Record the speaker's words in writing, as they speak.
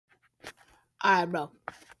Alright, bro.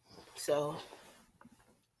 So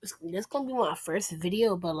this gonna be my first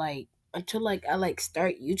video, but like until I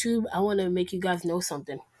start YouTube, I want to make you guys know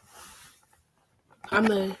something.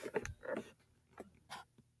 I'm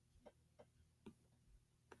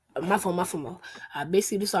my phone.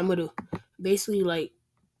 Basically, this is what I'm gonna do. Basically,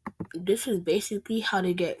 this is basically how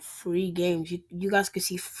to get free games. You guys can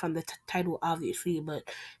see from the title, obviously, but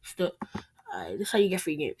still, this is how you get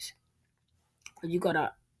free games. You got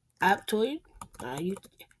a Aptoid.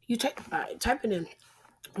 You type it in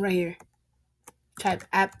right here. Type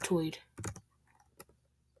Aptoid.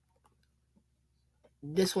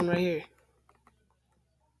 This one right here.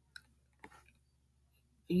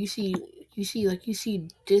 You see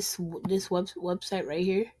this website right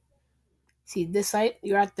here. See this site?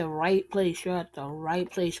 You're at the right place. You're at the right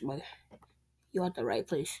place, boy. You're at the right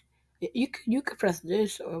place. You could press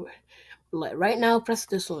this, or like right now press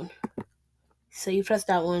this one. So you press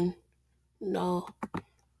that one. No.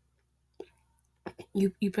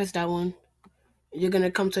 You press that one. You're gonna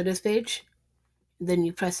come to this page. Then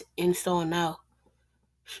you press install now.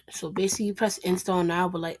 So basically you press install now,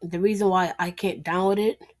 but like the reason why I can't download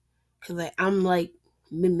it, cause like I'm like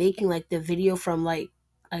making like the video from like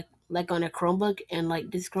on a Chromebook, and like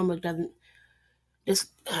this Chromebook doesn't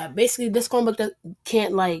basically this Chromebook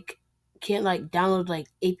can't download can't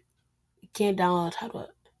download how to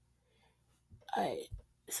I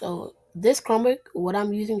so this Chromebook, what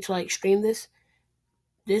I'm using to like stream this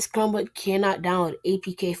Chromebook cannot download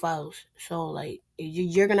APK files. So like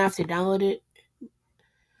you're gonna have to download it.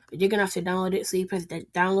 You're gonna have to download it. So you press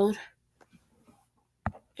that download,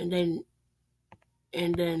 and then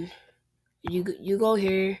you go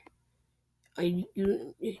here.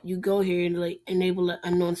 You go here and like enable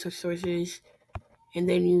unknown sources, and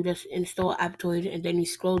then you just install Aptoid, and then you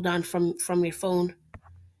scroll down from your phone,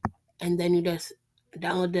 and then you just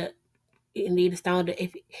download the you need to download the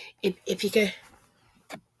APK.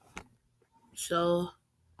 So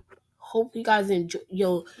hope you guys enjoy.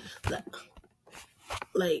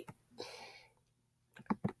 Like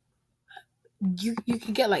you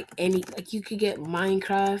could get like any you could get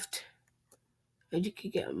Minecraft, and you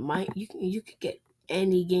could get you could get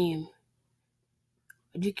any game.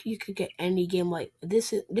 You could get any game. Like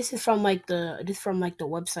this is from like the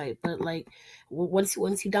website, but like once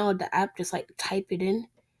you download the app, just like type it in,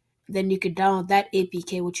 then you could download that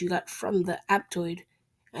APK which you got from the Aptoid,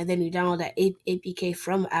 and then you download that APK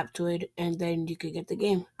from Aptoid, and then you could get the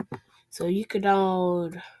game. So you could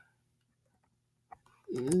download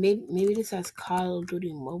maybe this has Call of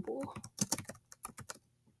Duty Mobile.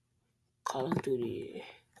 Call of Duty.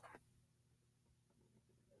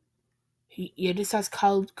 Yeah, this has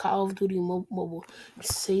Call of Duty Mobile.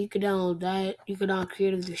 So you could download that. You could download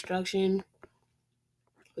Creative Destruction.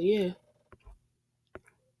 But yeah.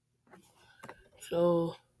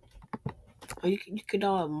 So you could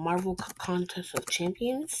download Marvel Contest of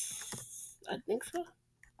Champions. I think so.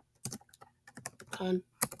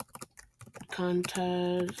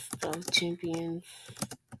 Contest of Champions.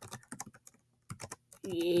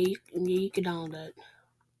 Yeah, you could download that.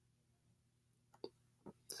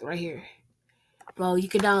 It's right here. Bro, you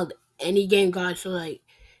could download any game, guys. So like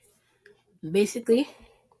basically,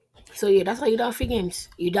 so yeah, that's how you download free games.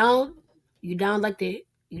 You download like the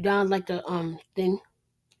thing.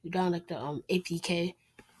 You download like the APK,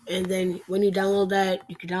 and then when you download that,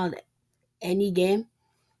 you can download any game.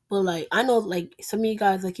 But like I know like some of you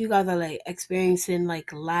guys are like experiencing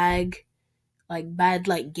like lag, like bad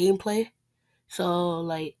like gameplay. So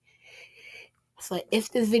like it's like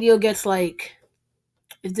if this video gets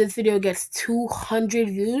 200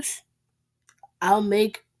 views, I'll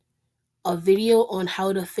make a video on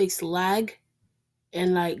how to fix lag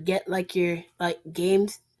and like get like your like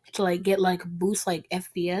games to like get like boost like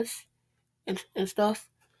FPS and stuff.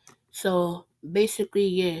 So basically,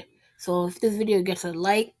 yeah. So if this video gets a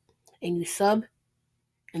like and you sub,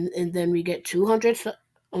 and then we get 200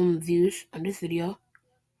 views on this video,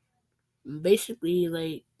 basically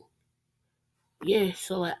like yeah.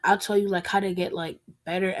 So like I'll tell you like how to get like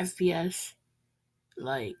better FPS.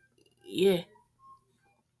 Like yeah.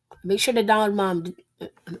 Make sure to download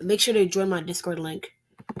make sure to join my Discord link.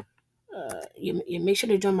 Make sure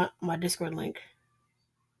to join my Discord link.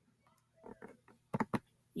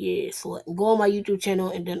 Yeah, so go on my YouTube channel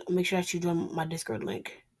and then make sure that you join my Discord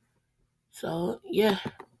link. So yeah.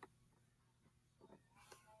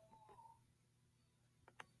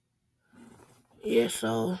 Yeah,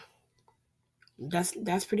 so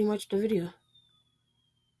that's pretty much the video.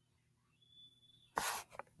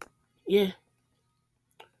 Yeah.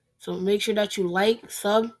 So make sure that you like,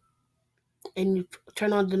 sub, and you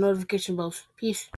turn on the notification bells. Peace.